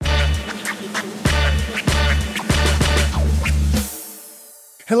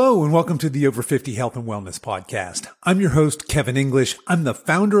Hello and welcome to the Over 50 Health and Wellness Podcast. I'm your host, Kevin English. I'm the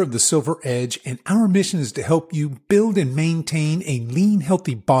founder of The Silver Edge, and our mission is to help you build and maintain a lean,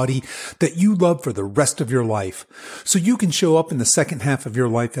 healthy body that you love for the rest of your life, so you can show up in the second half of your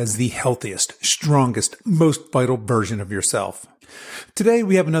life as the healthiest, strongest, most vital version of yourself. Today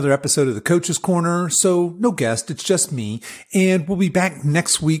we have another episode of the Coach's Corner, so no guest, it's just me, and we'll be back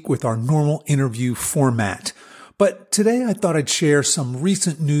next week with our normal interview format. But today I thought I'd share some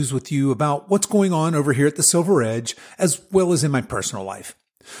recent news with you about what's going on over here at the Silver Edge, as well as in my personal life.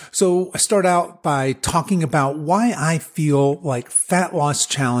 So I start out by talking about why I feel like fat loss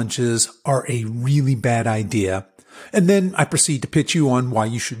challenges are a really bad idea. And then I proceed to pitch you on why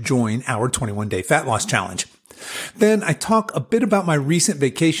you should join our 21-day fat loss challenge. Then I talk a bit about my recent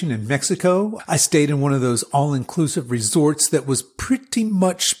vacation in Mexico. I stayed in one of those all-inclusive resorts that was pretty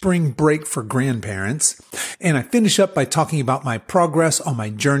much spring break for grandparents. And I finish up by talking about my progress on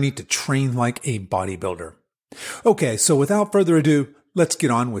my journey to train like a bodybuilder. Okay, so without further ado, let's get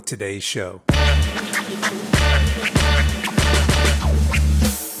on with today's show.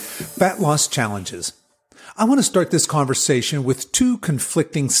 Fat loss challenges. I want to start this conversation with two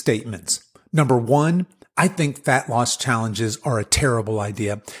conflicting statements. Number one, I think fat loss challenges are a terrible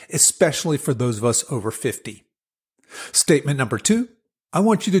idea, especially for those of us over 50. Statement number two, I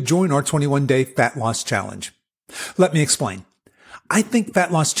want you to join our 21-day fat loss challenge. Let me explain. I think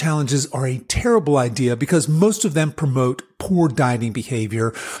fat loss challenges are a terrible idea because most of them promote poor dieting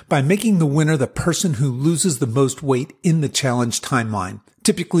behavior by making the winner the person who loses the most weight in the challenge timeline,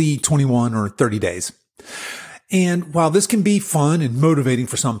 typically 21 or 30 days. And while this can be fun and motivating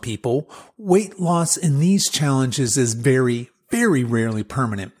for some people, weight loss in these challenges is very, very rarely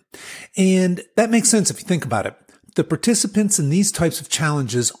permanent. And that makes sense if you think about it. The participants in these types of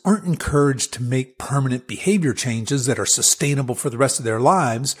challenges aren't encouraged to make permanent behavior changes that are sustainable for the rest of their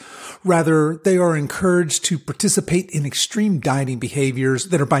lives. Rather, they are encouraged to participate in extreme dieting behaviors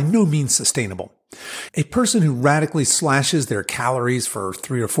that are by no means sustainable. A person who radically slashes their calories for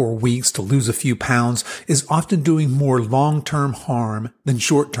 3 or 4 weeks to lose a few pounds is often doing more long-term harm than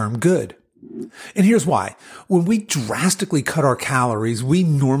short-term good. And here's why. When we drastically cut our calories, we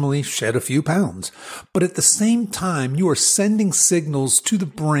normally shed a few pounds. But at the same time, you are sending signals to the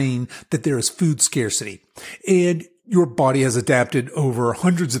brain that there is food scarcity. And your body has adapted over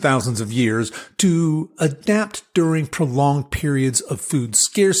hundreds of thousands of years to adapt during prolonged periods of food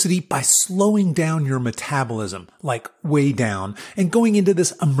scarcity by slowing down your metabolism, like way down, and going into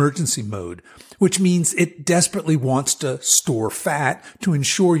this emergency mode, which means it desperately wants to store fat to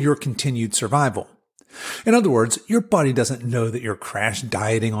ensure your continued survival. In other words, your body doesn't know that you're crash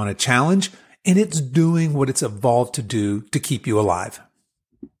dieting on a challenge, and it's doing what it's evolved to do to keep you alive.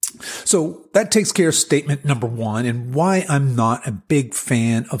 So that takes care of statement number one and why I'm not a big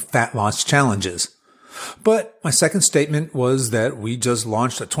fan of fat loss challenges. But my second statement was that we just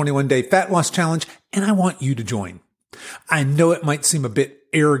launched a 21-day fat loss challenge and I want you to join. I know it might seem a bit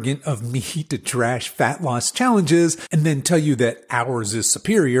arrogant of me to trash fat loss challenges and then tell you that ours is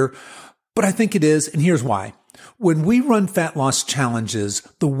superior, but I think it is, and here's why. When we run fat loss challenges,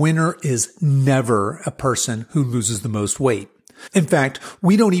 the winner is never a person who loses the most weight. In fact,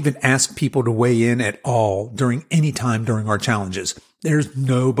 we don't even ask people to weigh in at all during any time during our challenges. There's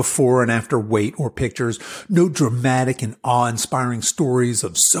no before and after weight or pictures, no dramatic and awe-inspiring stories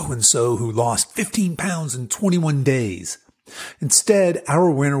of so-and-so who lost 15 pounds in 21 days. Instead,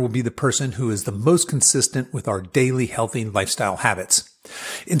 our winner will be the person who is the most consistent with our daily healthy lifestyle habits.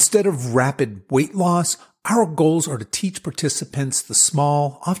 Instead of rapid weight loss, our goals are to teach participants the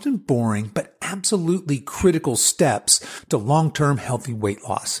small, often boring, but absolutely critical steps to long-term healthy weight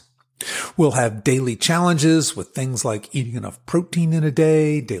loss. We'll have daily challenges with things like eating enough protein in a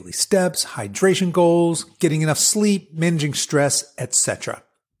day, daily steps, hydration goals, getting enough sleep, managing stress, etc.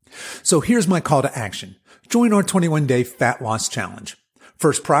 So here's my call to action. Join our 21-day fat loss challenge.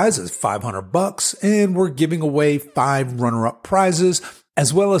 First prize is $500, and we're giving away 5 runner-up prizes,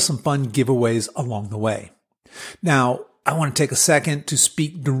 as well as some fun giveaways along the way. Now, I want to take a second to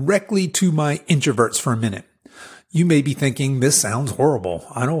speak directly to my introverts for a minute. You may be thinking, this sounds horrible.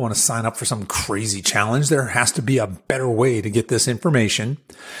 I don't want to sign up for some crazy challenge. There has to be a better way to get this information.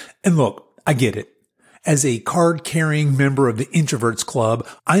 And look, I get it. As a card-carrying member of the Introverts Club,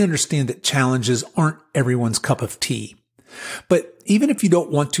 I understand that challenges aren't everyone's cup of tea. But even if you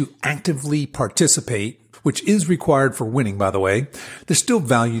don't want to actively participate, which is required for winning, by the way, there's still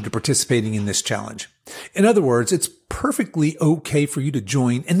value to participating in this challenge. In other words, it's perfectly okay for you to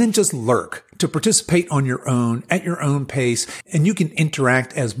join and then just lurk, to participate on your own, at your own pace, and you can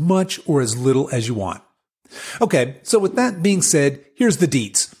interact as much or as little as you want. Okay, so with that being said, here's the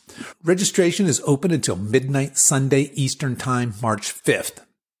deets. Registration is open until midnight Sunday Eastern Time, March 5th.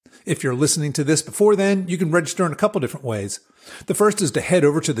 If you're listening to this before then, you can register in a couple different ways. The first is to head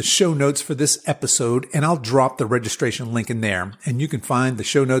over to the show notes for this episode, and I'll drop the registration link in there. And you can find the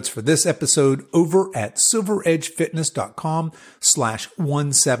show notes for this episode over at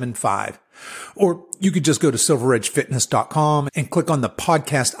silveredgefitness.com/175. Or you could just go to silveredgefitness.com and click on the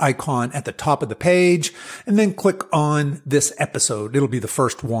podcast icon at the top of the page, and then click on this episode. It'll be the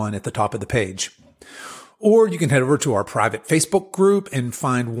first one at the top of the page. Or you can head over to our private Facebook group and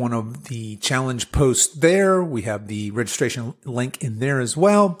find one of the challenge posts there. We have the registration link in there as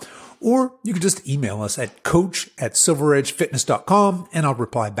well. Or you can just email us at coach@silveredgefitness.com and I'll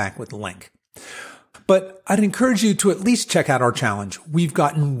reply back with the link. But I'd encourage you to at least check out our challenge. We've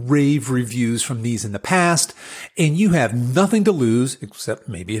gotten rave reviews from these in the past, and you have nothing to lose except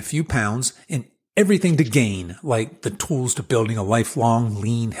maybe a few pounds and everything to gain, like the tools to building a lifelong,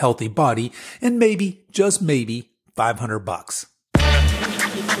 lean, healthy body, and maybe, just maybe, $500.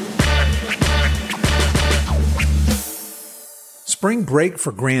 Spring break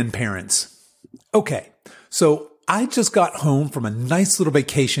for grandparents. Okay, so I just got home from a nice little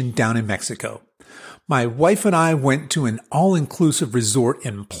vacation down in Mexico. My wife and I went to an all-inclusive resort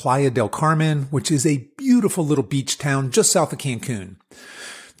in Playa del Carmen, which is a beautiful little beach town just south of Cancun.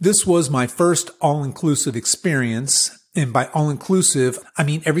 This was my first all-inclusive experience, and by all-inclusive, I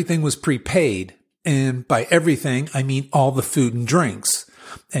mean everything was prepaid, and by everything, I mean all the food and drinks,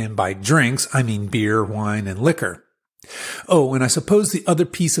 and by drinks, I mean beer, wine, and liquor. Oh, and I suppose the other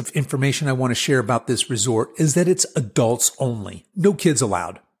piece of information I want to share about this resort is that it's adults only, no kids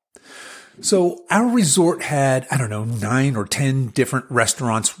allowed. So our resort had, 9 or 10 different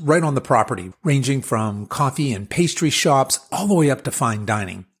restaurants right on the property, ranging from coffee and pastry shops all the way up to fine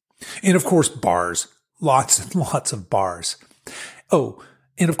dining. And of course, bars. Lots and lots of bars. Oh,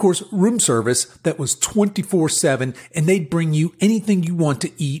 and of course, room service that was 24/7, and they'd bring you anything you want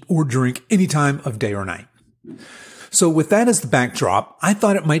to eat or drink any time of day or night. So with that as the backdrop, I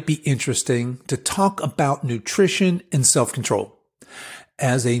thought it might be interesting to talk about nutrition and self-control.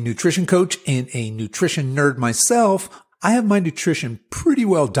 As a nutrition coach and a nutrition nerd myself, I have my nutrition pretty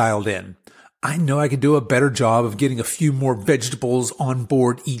well dialed in. I know I could do a better job of getting a few more vegetables on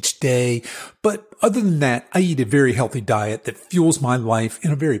board each day, but other than that, I eat a very healthy diet that fuels my life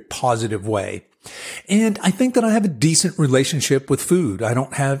in a very positive way. And I think that I have a decent relationship with food. I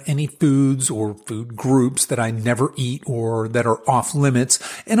don't have any foods or food groups that I never eat or that are off limits,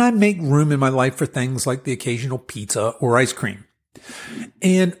 and I make room in my life for things like the occasional pizza or ice cream.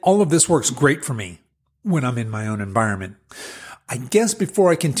 And all of this works great for me when I'm in my own environment. I guess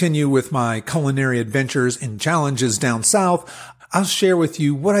before I continue with my culinary adventures and challenges down south, I'll share with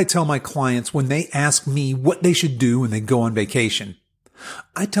you what I tell my clients when they ask me what they should do when they go on vacation.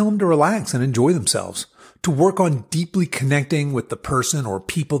 I tell them to relax and enjoy themselves, to work on deeply connecting with the person or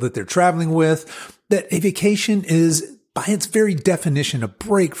people that they're traveling with, that a vacation is, by its very definition, a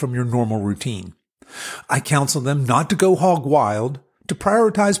break from your normal routine. I counsel them not to go hog wild, to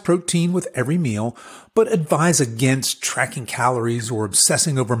prioritize protein with every meal, but advise against tracking calories or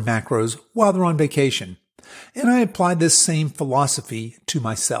obsessing over macros while they're on vacation. And I apply this same philosophy to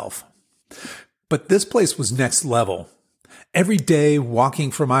myself. But this place was next level. Every day,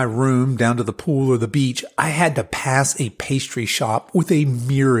 walking from my room down to the pool or the beach, I had to pass a pastry shop with a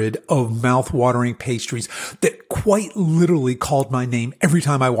myriad of mouth-watering pastries that quite literally called my name every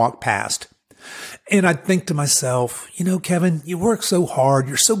time I walked past. And I'd think to myself, Kevin, you work so hard.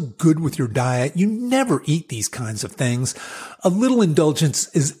 You're so good with your diet. You never eat these kinds of things. A little indulgence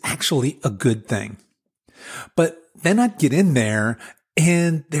is actually a good thing. But then I'd get in there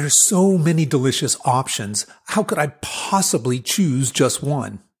and there's so many delicious options. How could I possibly choose just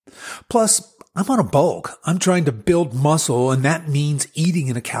one? Plus, I'm on a bulk. I'm trying to build muscle, and that means eating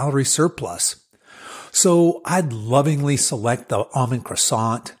in a calorie surplus. So I'd lovingly select the almond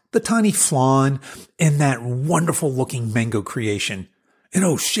croissant, the tiny flan, and that wonderful looking mango creation. And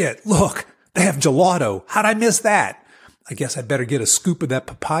oh shit, look, they have gelato. How'd I miss that? I guess I better get a scoop of that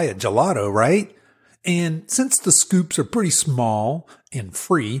papaya gelato, right? And since the scoops are pretty small and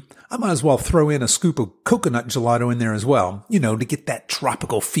free, I might as well throw in a scoop of coconut gelato in there as well, to get that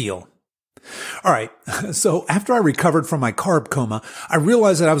tropical feel. All right, so after I recovered from my carb coma, I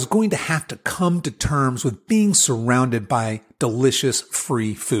realized that I was going to have to come to terms with being surrounded by delicious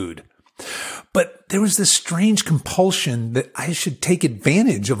free food. But there was this strange compulsion that I should take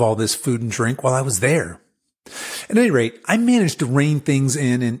advantage of all this food and drink while I was there. At any rate, I managed to rein things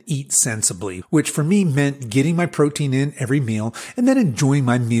in and eat sensibly, which for me meant getting my protein in every meal and then enjoying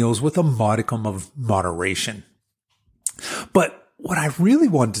my meals with a modicum of moderation. But what I really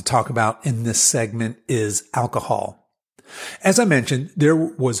wanted to talk about in this segment is alcohol. As I mentioned, there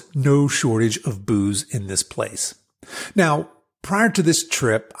was no shortage of booze in this place. Now, prior to this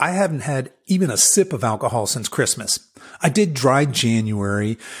trip, I haven't had even a sip of alcohol since Christmas. I did dry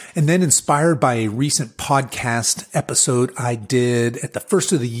January, and then inspired by a recent podcast episode I did at the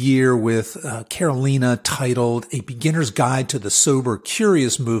first of the year with Carolina titled A Beginner's Guide to the Sober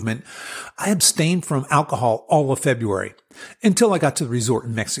Curious Movement, I abstained from alcohol all of February until I got to the resort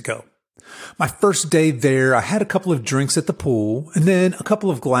in Mexico. My first day there, I had a couple of drinks at the pool and then a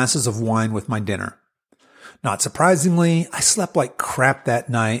couple of glasses of wine with my dinner. Not surprisingly, I slept like crap that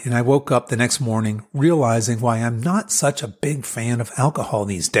night and I woke up the next morning realizing why I'm not such a big fan of alcohol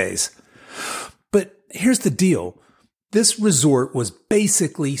these days. But here's the deal. This resort was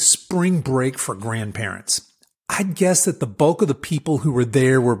basically spring break for grandparents. I'd guess that the bulk of the people who were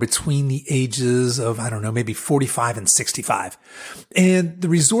there were between the ages of, maybe 45 and 65. And the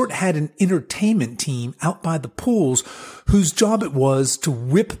resort had an entertainment team out by the pools whose job it was to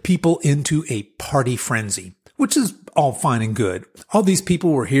whip people into a party frenzy, which is all fine and good. All these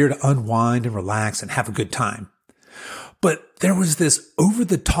people were here to unwind and relax and have a good time. But there was this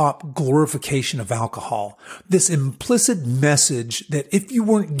over-the-top glorification of alcohol, this implicit message that if you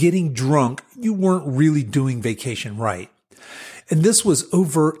weren't getting drunk, you weren't really doing vacation right. And this was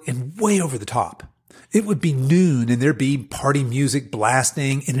over and way over the top. It would be noon and there'd be party music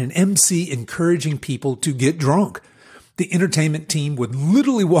blasting and an MC encouraging people to get drunk. The entertainment team would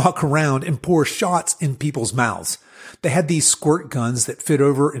literally walk around and pour shots in people's mouths. They had these squirt guns that fit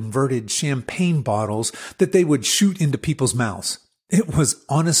over inverted champagne bottles that they would shoot into people's mouths. It was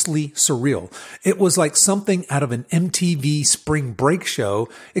honestly surreal. It was like something out of an MTV spring break show,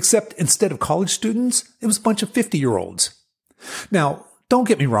 except instead of college students, it was a bunch of 50-year-olds. Now, don't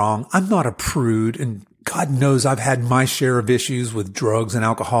get me wrong, I'm not a prude, and God knows I've had my share of issues with drugs and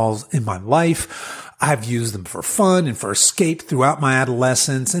alcohols in my life. I've used them for fun and for escape throughout my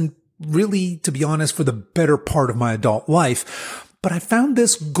adolescence, and really, to be honest, for the better part of my adult life. But I found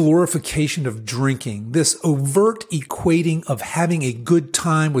this glorification of drinking, this overt equating of having a good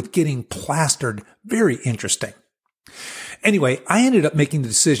time with getting plastered, very interesting. Anyway, I ended up making the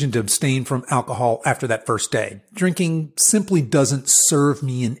decision to abstain from alcohol after that first day. Drinking simply doesn't serve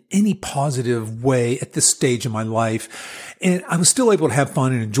me in any positive way at this stage in my life. And I was still able to have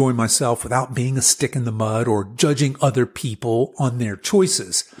fun and enjoy myself without being a stick in the mud or judging other people on their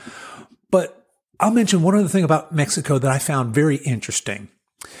choices. But I'll mention one other thing about Mexico that I found very interesting.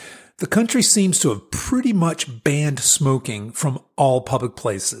 The country seems to have pretty much banned smoking from all public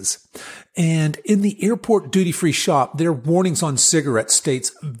places. And in the airport duty-free shop, their warnings on cigarettes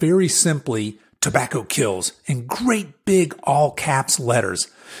states very simply, "Tobacco kills," in great big all caps letters.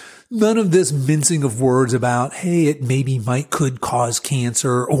 None of this mincing of words about, hey, it could cause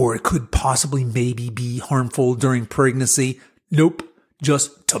cancer or it could possibly maybe be harmful during pregnancy. Nope.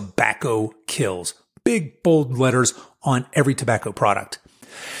 Just tobacco kills. Big, bold letters on every tobacco product.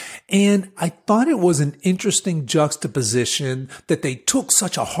 And I thought it was an interesting juxtaposition that they took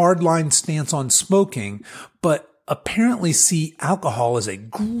such a hardline stance on smoking, but apparently see alcohol as a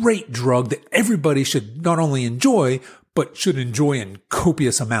great drug that everybody should not only enjoy, but should enjoy in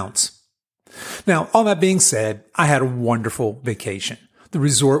copious amounts. Now, all that being said, I had a wonderful vacation. The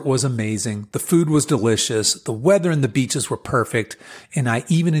resort was amazing. The food was delicious. The weather and the beaches were perfect. And I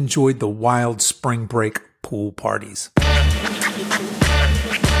even enjoyed the wild spring break pool parties.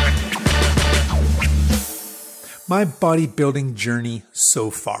 My bodybuilding journey so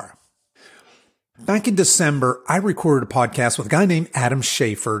far. Back in December, I recorded a podcast with a guy named Adam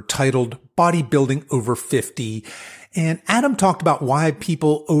Schafer titled Bodybuilding Over 50. And Adam talked about why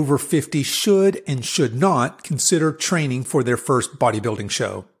people over 50 should and should not consider training for their first bodybuilding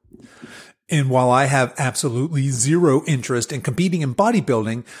show. And while I have absolutely zero interest in competing in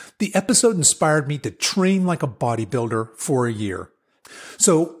bodybuilding, the episode inspired me to train like a bodybuilder for a year.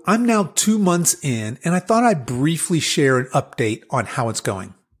 So I'm now 2 months in, and I thought I'd briefly share an update on how it's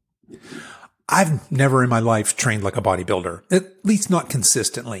going. I've never in my life trained like a bodybuilder, at least not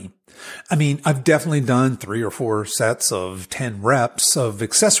consistently. I mean, I've definitely done 3 or 4 sets of 10 reps of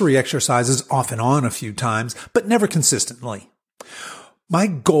accessory exercises off and on a few times, but never consistently. My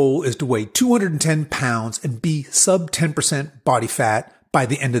goal is to weigh 210 pounds and be sub 10% body fat by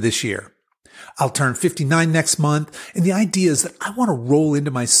the end of this year. I'll turn 59 next month, and the idea is that I want to roll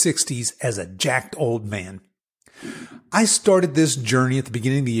into my 60s as a jacked old man. I started this journey at the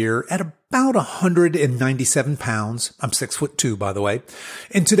beginning of the year at about 197 pounds. I'm 6'2", by the way.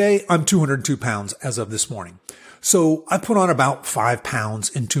 And today I'm 202 pounds as of this morning. So I put on about 5 pounds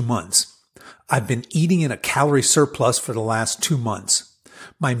in 2 months. I've been eating in a calorie surplus for the last 2 months.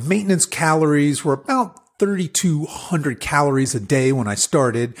 My maintenance calories were about 3,200 calories a day when I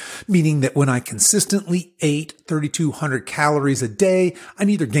started, meaning that when I consistently ate 3,200 calories a day, I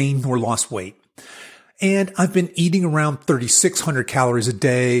neither gained nor lost weight. And I've been eating around 3,600 calories a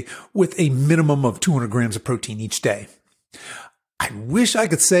day with a minimum of 200 grams of protein each day. I wish I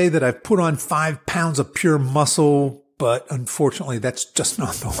could say that I've put on 5 pounds of pure muscle, but unfortunately that's just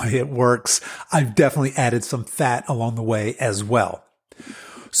not the way it works. I've definitely added some fat along the way as well.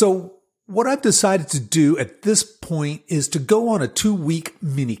 So what I've decided to do at this point is to go on a 2-week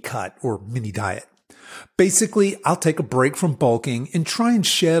mini cut or mini diet. Basically, I'll take a break from bulking and try and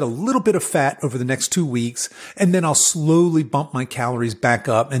shed a little bit of fat over the next 2 weeks, and then I'll slowly bump my calories back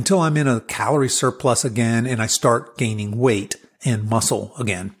up until I'm in a calorie surplus again and I start gaining weight and muscle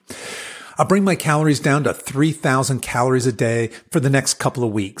again. I'll bring my calories down to 3,000 calories a day for the next couple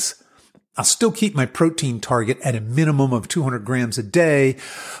of weeks. I'll still keep my protein target at a minimum of 200 grams a day,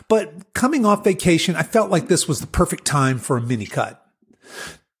 but coming off vacation, I felt like this was the perfect time for a mini cut.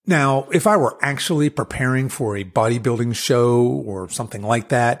 Now, if I were actually preparing for a bodybuilding show or something like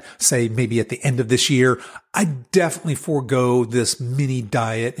that, say maybe at the end of this year, I'd definitely forego this mini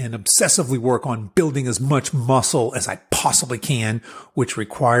diet and obsessively work on building as much muscle as I possibly can, which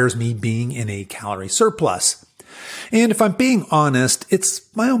requires me being in a calorie surplus. And if I'm being honest,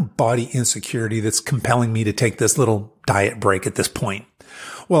 it's my own body insecurity that's compelling me to take this little diet break at this point.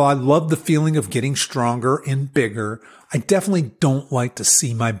 While I love the feeling of getting stronger and bigger, I definitely don't like to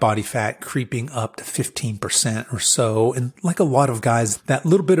see my body fat creeping up to 15% or so. And like a lot of guys, that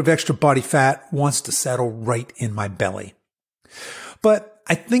little bit of extra body fat wants to settle right in my belly. But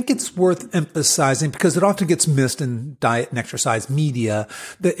I think it's worth emphasizing, because it often gets missed in diet and exercise media,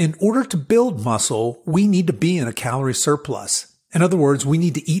 that in order to build muscle, we need to be in a calorie surplus. In other words, we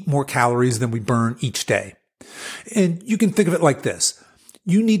need to eat more calories than we burn each day. And you can think of it like this.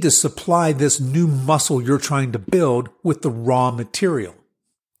 You need to supply this new muscle you're trying to build with the raw material.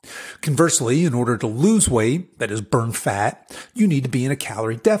 Conversely, in order to lose weight, that is burn fat, you need to be in a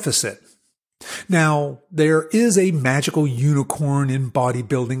calorie deficit. Now, there is a magical unicorn in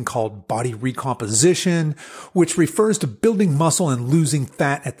bodybuilding called body recomposition, which refers to building muscle and losing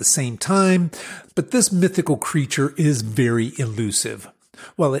fat at the same time, but this mythical creature is very elusive.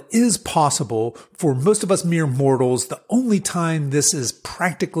 While it is possible, for most of us mere mortals, the only time this is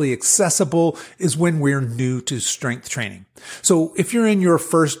practically accessible is when we're new to strength training. So if you're in your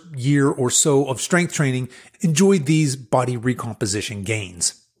first year or so of strength training, enjoy these body recomposition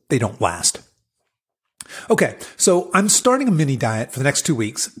gains. They don't last. Okay, so I'm starting a mini diet for the next 2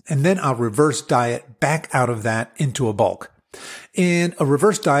 weeks, and then I'll reverse diet back out of that into a bulk. And a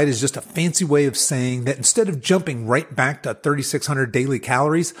reverse diet is just a fancy way of saying that instead of jumping right back to 3,600 daily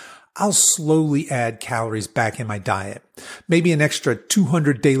calories, I'll slowly add calories back in my diet. Maybe an extra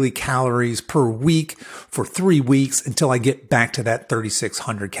 200 daily calories per week for 3 weeks until I get back to that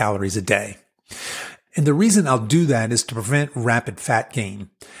 3,600 calories a day. And the reason I'll do that is to prevent rapid fat gain.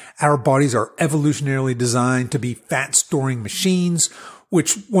 Our bodies are evolutionarily designed to be fat-storing machines,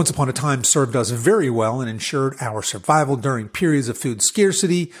 which once upon a time served us very well and ensured our survival during periods of food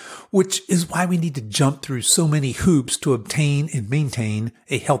scarcity, which is why we need to jump through so many hoops to obtain and maintain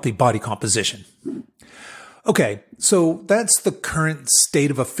a healthy body composition. Okay, so that's the current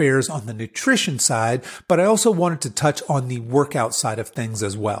state of affairs on the nutrition side, but I also wanted to touch on the workout side of things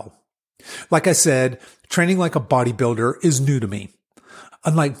as well. Like I said, training like a bodybuilder is new to me.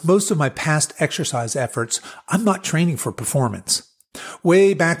 Unlike most of my past exercise efforts, I'm not training for performance.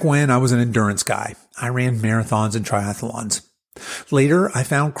 Way back when I was an endurance guy, I ran marathons and triathlons. Later, I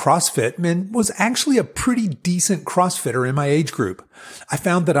found CrossFit and was actually a pretty decent CrossFitter in my age group. I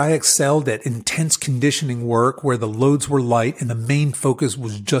found that I excelled at intense conditioning work where the loads were light and the main focus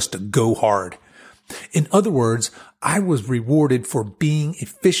was just to go hard. In other words, I was rewarded for being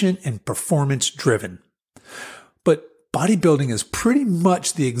efficient and performance driven. But bodybuilding is pretty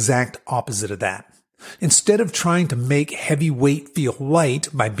much the exact opposite of that. Instead of trying to make heavy weight feel light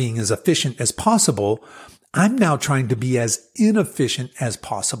by being as efficient as possible, I'm now trying to be as inefficient as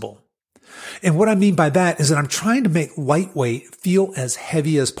possible. And what I mean by that is that I'm trying to make lightweight feel as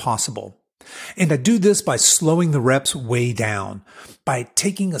heavy as possible. And I do this by slowing the reps way down, by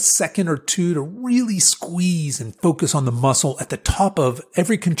taking a second or two to really squeeze and focus on the muscle at the top of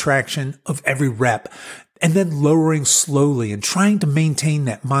every contraction of every rep, and then lowering slowly and trying to maintain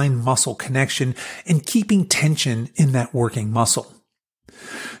that mind-muscle connection and keeping tension in that working muscle.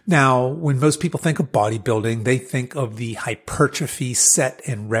 Now, when most people think of bodybuilding, they think of the hypertrophy set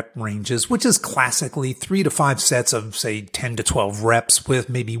and rep ranges, which is classically 3 to 5 sets of, say, 10 to 12 reps with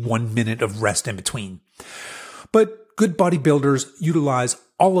maybe 1 minute of rest in between. But good bodybuilders utilize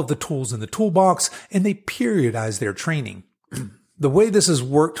all of the tools in the toolbox and they periodize their training. The way this has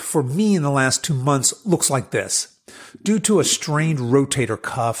worked for me in the last 2 months looks like this. Due to a strained rotator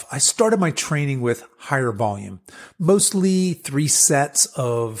cuff, I started my training with higher volume, mostly 3 sets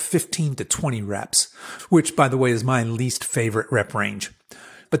of 15 to 20 reps, which, by the way, is my least favorite rep range.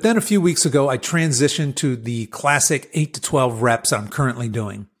 But then a few weeks ago, I transitioned to the classic 8 to 12 reps I'm currently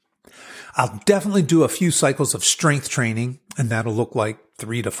doing. I'll definitely do a few cycles of strength training, and that'll look like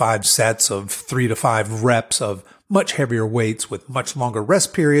 3 to 5 sets of 3 to 5 reps of much heavier weights with much longer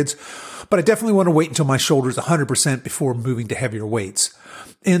rest periods, but I definitely want to wait until my shoulder's 100% before moving to heavier weights.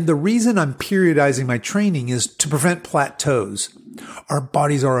 And the reason I'm periodizing my training is to prevent plateaus. Our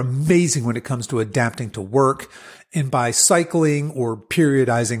bodies are amazing when it comes to adapting to work, and by cycling or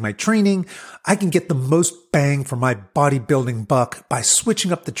periodizing my training, I can get the most bang for my bodybuilding buck by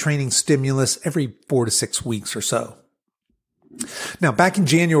switching up the training stimulus every 4 to 6 weeks or so. Now, back in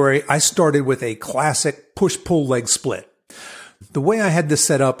January, I started with a classic push-pull leg split. The way I had this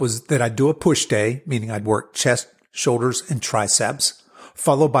set up was that I'd do a push day, meaning I'd work chest, shoulders, and triceps,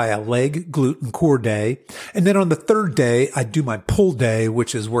 followed by a leg, glute, and core day. And then on the third day, I'd do my pull day,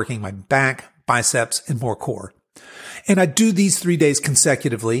 which is working my back, biceps, and more core. And I'd do these 3 days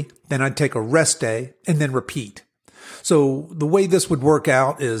consecutively. Then I'd take a rest day and then repeat. So the way this would work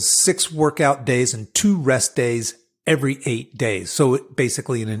out is 6 workout days and 2 rest days every 8 days. So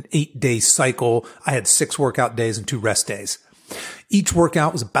basically in an 8-day cycle, I had 6 workout days and 2 rest days. Each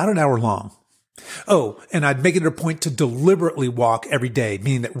workout was about an hour long. Oh, and I'd make it a point to deliberately walk every day,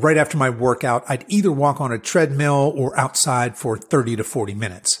 meaning that right after my workout, I'd either walk on a treadmill or outside for 30 to 40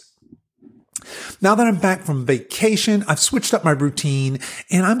 minutes. Now that I'm back from vacation, I've switched up my routine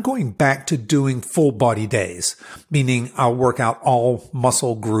and I'm going back to doing full body days, meaning I'll work out all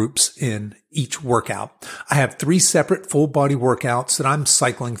muscle groups in each workout. I have 3 separate full body workouts that I'm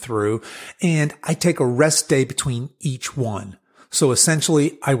cycling through, and I take a rest day between each one. So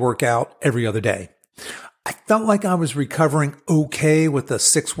essentially, I work out every other day. I felt like I was recovering okay with the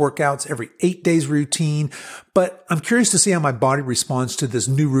 6 workouts every 8 days routine, but I'm curious to see how my body responds to this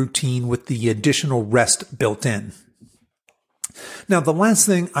new routine with the additional rest built in. Now, the last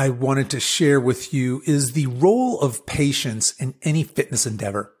thing I wanted to share with you is the role of patience in any fitness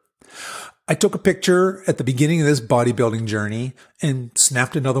endeavor. I took a picture at the beginning of this bodybuilding journey and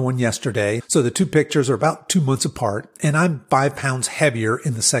snapped another one yesterday. So the 2 pictures are about 2 months apart, and I'm 5 pounds heavier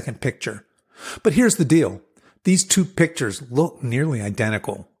in the second picture. But here's the deal. These 2 pictures look nearly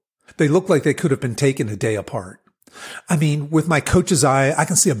identical. They look like they could have been taken a day apart. I mean, with my coach's eye, I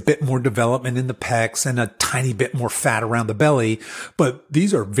can see a bit more development in the pecs and a tiny bit more fat around the belly, but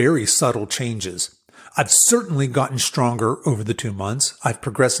these are very subtle changes. I've certainly gotten stronger over the 2 months. I've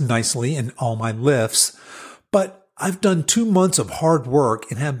progressed nicely in all my lifts, but I've done 2 months of hard work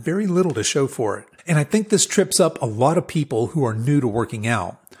and have very little to show for it. And I think this trips up a lot of people who are new to working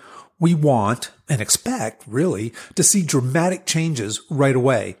out. We want and expect, really, to see dramatic changes right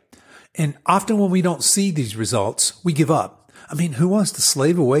away. And often when we don't see these results, we give up. I mean, who wants to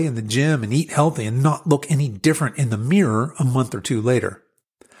slave away in the gym and eat healthy and not look any different in the mirror a month or 2 later?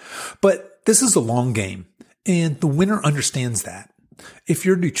 But this is a long game, and the winner understands that. If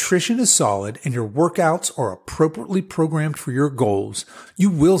your nutrition is solid and your workouts are appropriately programmed for your goals,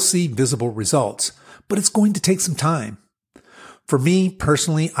 you will see visible results, but it's going to take some time. For me,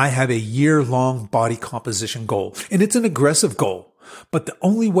 personally, I have a year-long body composition goal, and it's an aggressive goal. But the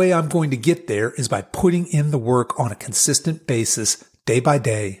only way I'm going to get there is by putting in the work on a consistent basis, day by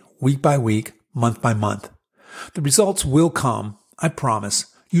day, week by week, month by month. The results will come, I promise.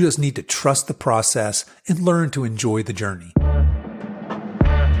 You just need to trust the process and learn to enjoy the journey.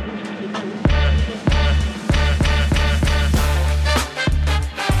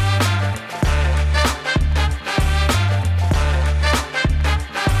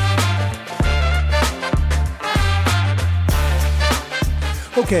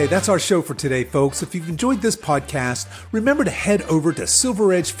 Okay, that's our show for today, folks. If you've enjoyed this podcast, remember to head over to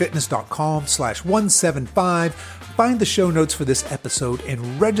silveredgefitness.com/175, find the show notes for this episode,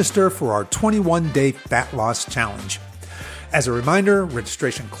 and register for our 21-day fat loss challenge. As a reminder,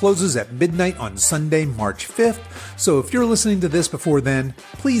 registration closes at midnight on Sunday, March 5th. So if you're listening to this before then,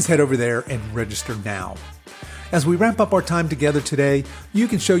 please head over there and register now. As we wrap up our time together today, you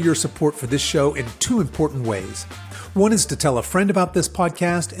can show your support for this show in two important ways. One is to tell a friend about this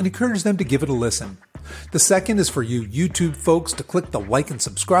podcast and encourage them to give it a listen. The second is for you YouTube folks to click the like and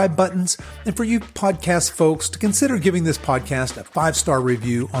subscribe buttons, and for you podcast folks to consider giving this podcast a 5-star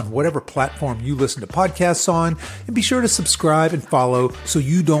review on whatever platform you listen to podcasts on, and be sure to subscribe and follow so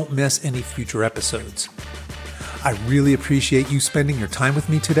you don't miss any future episodes. I really appreciate you spending your time with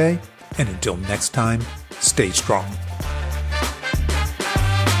me today, and until next time, stay strong.